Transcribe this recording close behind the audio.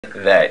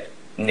that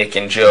Nick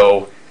and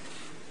Joe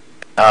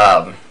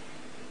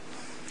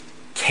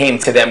came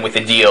to them with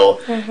a deal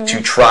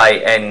to try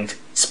and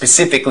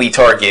specifically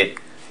target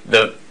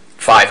the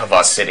 5 of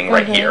us sitting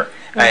right here.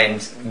 And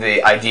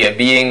the idea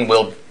being,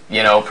 we'll,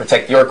 you know,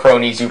 protect your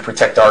cronies, you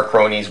protect our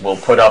cronies, we'll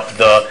put up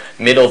the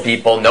middle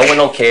people, no one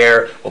will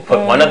care, we'll put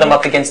one of them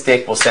up against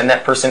Dick, we'll send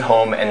that person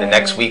home, and the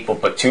next week we'll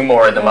put 2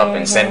 more of them up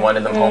and send one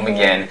of them home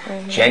again.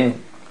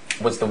 Jen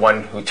was the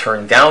one who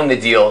turned down the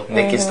deal,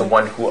 Nick is the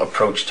one who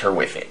approached her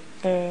with it.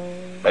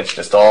 Let's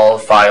just all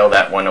file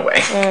that one away.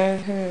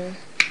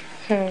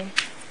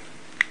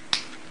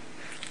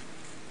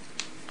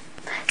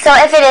 So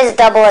if it is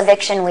double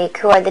eviction week,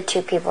 who are the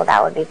 2 people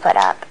that would be put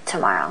up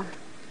tomorrow?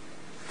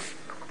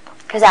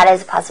 Because that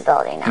is a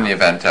possibility now. In the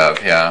event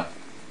of, yeah.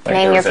 Like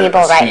Name your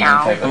people right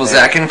now. Well,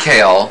 Zach and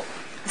Kale.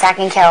 Zach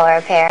and Kale are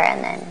a pair,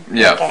 and then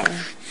Nick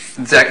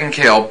and... Zach and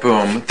Kale,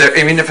 boom.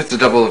 Even if it's a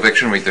double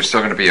eviction week, there's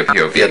still going to be a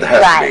POV. Yeah, there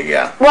has to be,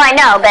 yeah. Well, I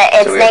know, but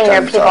it's So we have naming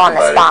your time to people talk on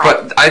the about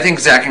spot. But I think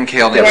Zach and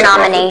Kale need to Your go.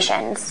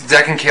 nominations.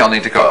 Zach and Kale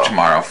need to go up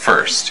tomorrow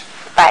first.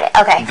 Friday,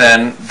 okay.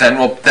 Then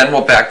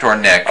we'll backdoor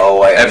Nick.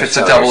 Oh, I if it's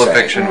a understand what double you're saying.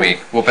 eviction week,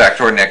 we'll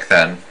backdoor Nick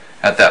then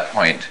at that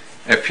point.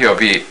 If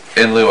POV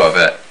in lieu of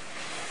it.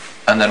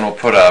 And then we'll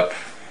put up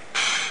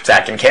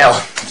Zach and Kale.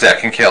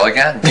 Zach and Kale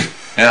again.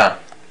 Yeah.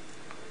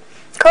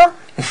 Cool.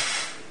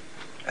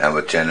 And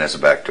with Jen as a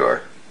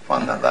backdoor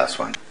on that last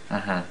one.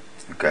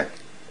 Okay.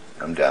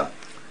 I'm down.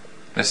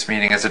 This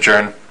meeting is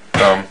adjourned.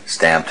 Boom.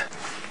 Stamped.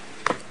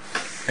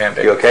 Damn,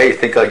 You okay?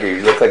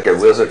 You look like your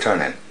wheels are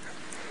turning.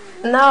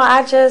 No,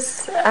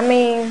 I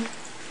mean,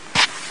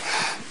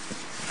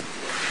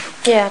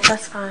 yeah,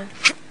 that's fine.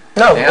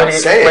 No, Yeah, what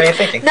are you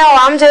thinking? No,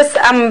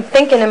 I'm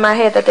thinking in my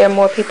head that there are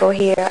more people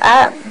here.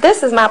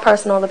 This is my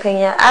personal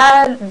opinion.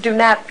 I do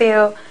not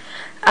feel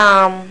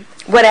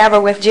whatever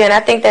with Jen. I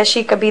think that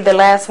she could be the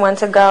last one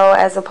to go,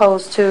 as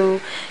opposed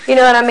to, you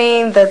know what I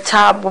mean, the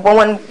top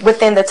one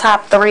within the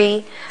top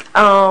 3.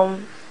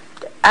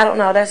 I don't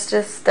know. That's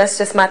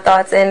just my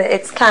thoughts, and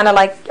it's kind of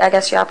like, I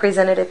guess y'all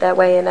presented it that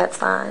way, and that's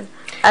fine.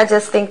 I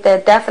just think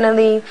that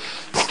definitely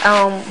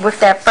with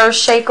that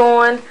first shake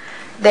on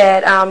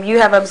that you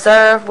have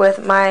observed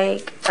with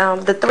Mike,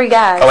 the 3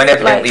 guys. Oh, and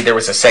evidently there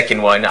was a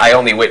second one. I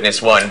only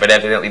witnessed one, but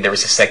evidently there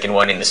was a second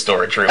one in the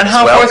storage room And as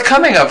how well.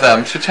 forthcoming of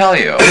them to tell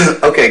you.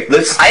 Okay,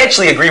 let's... I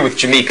actually agree with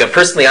Jamaica.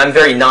 Personally, I'm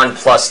very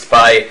nonplussed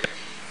by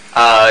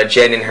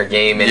Jen and her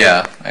game. And,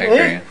 Yeah, I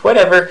agree.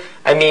 Whatever.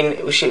 I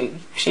mean,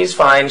 she's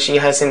fine.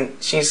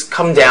 She's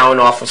come down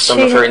off of some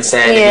of her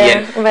insanity,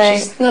 and right.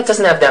 she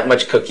doesn't have that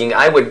much cooking.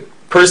 I would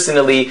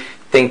personally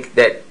think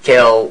that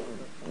Kale,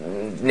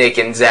 Nick,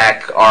 and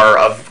Zach are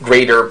of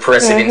greater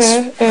precedence.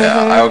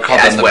 Yeah, I would call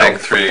As them the well. big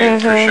 3 for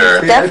sure. I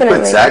put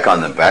Definitely. Zach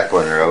on the back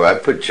burner. I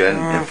put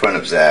Jen in front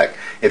of Zach.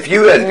 If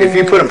you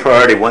put in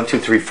priority 1, 2,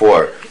 3,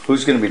 4,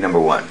 who's going to be number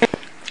 1?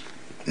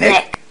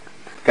 Nick.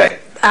 Okay.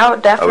 I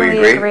would definitely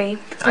agree? agree.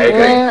 I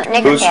agree.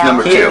 Nick Who's and Kale.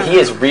 number He 2?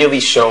 has really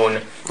shown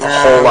a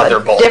whole other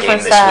ball game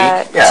Different this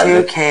side. week. Yeah,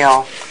 2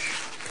 Kale.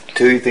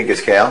 2 you think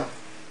is Kale?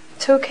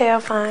 2 Kale,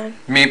 fine.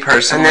 Me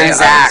personally, And then I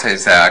Zach. would say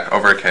Zach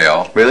over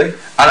Kale. Really?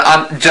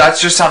 That's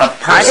just on a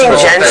personal. I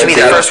think Jen should be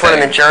the vendetta first one in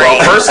the thing. jury.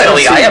 Well,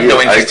 personally, I have no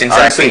I- interest in Zach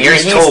honestly, being here.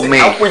 he's told me,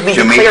 outwardly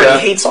Jamaica, declared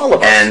he hates all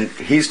of us. and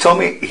he's told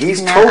me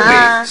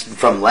Nuh-uh.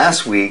 from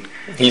last week.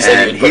 He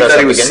said and he'd put us thought up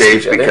he was against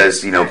safe each other.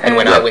 because, you know, And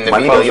when I win the my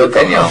veto, problems you'll with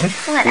go Danielle.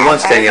 home. He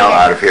wants Danielle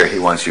out of here. He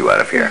wants you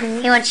out of here.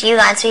 He wants you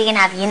gone so he can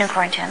have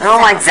unicorn to I himself.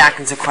 don't like Zach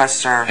and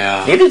sequester.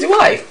 Yeah. Neither do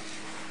I.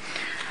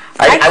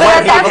 I could want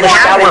to be have able to that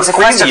shower happen.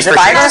 Sequester. freely If for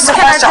I 6 go months.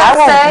 sequester, Can I I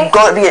will just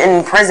go be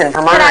in prison for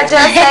Can I murdering.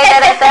 just say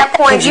that at that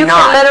point Could you you can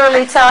not?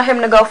 literally tell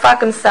him to go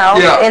fuck himself,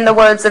 Yeah. in the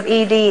words of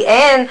ED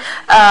and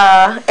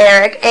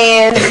Eric,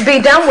 and be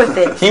done with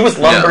it. He was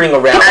lumbering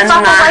around. Get the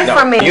fuck away No,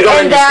 from me, you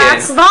don't and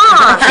understand. that's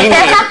He fine.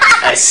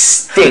 made a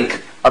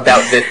stink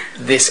about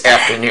this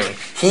afternoon.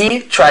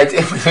 He tried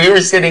to, we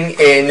were sitting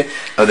in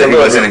Oh, that the he living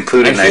wasn't room,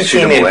 included and and I he shoot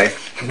came him in, away?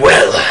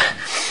 well,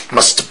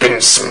 must have been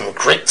some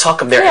great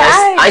talk up there.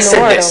 Yeah, I said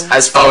ignored this him.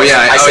 as Oh follows.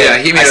 yeah, I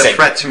said, he made I a said-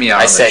 threat to me out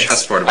I on the said,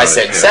 chessboard about I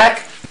said, it too.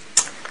 Zach,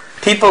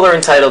 people are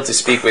entitled to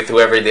speak with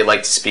whoever they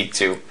like to speak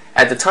to.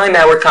 At the time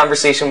our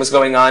conversation was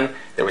going on,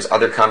 there was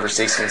other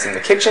conversations in the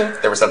kitchen,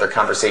 there was other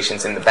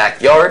conversations in the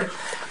backyard.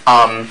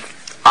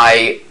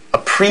 I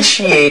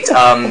appreciate,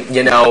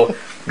 you know,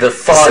 the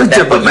thought So that what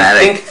you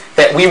diplomatic. think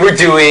that we were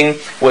doing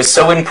was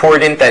so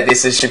important that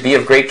this should be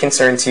of great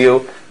concern to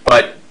you.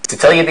 But to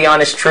tell you the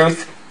honest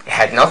truth, it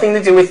had nothing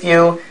to do with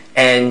you,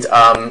 and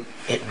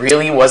it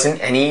really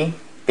wasn't any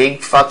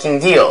big fucking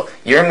deal.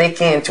 You're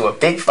making it into a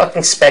big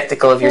fucking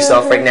spectacle of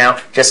yourself right now.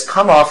 Just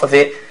come off of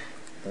it.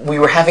 We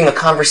were having a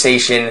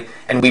conversation,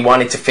 and we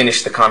wanted to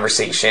finish the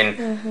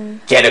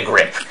conversation. Get a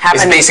grip. Is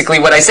Happened- basically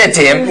what I said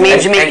to him. Me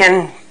and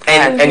Jamaican.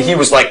 And he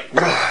was like,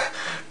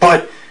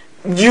 but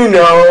you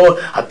know,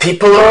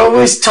 people are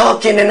always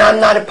talking and I'm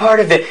not a part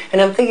of it.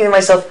 And I'm thinking to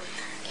myself,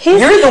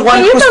 You're the one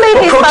Can you who's believe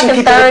he's approaching fucking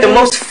people with 30? the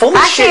most foolish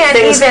I can't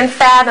things. even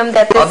fathom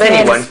that this Of man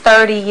anyone. is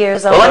 30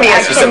 years old. Well, let me I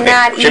ask you something.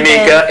 cannot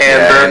Jamaica, Yeah, I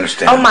Amber,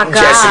 understand. Oh my God.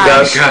 Jessica,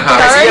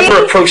 has he 30?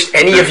 ever approached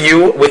any of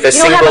you with a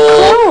You don't have a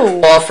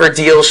single clue. offer,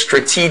 deal,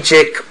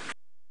 strategic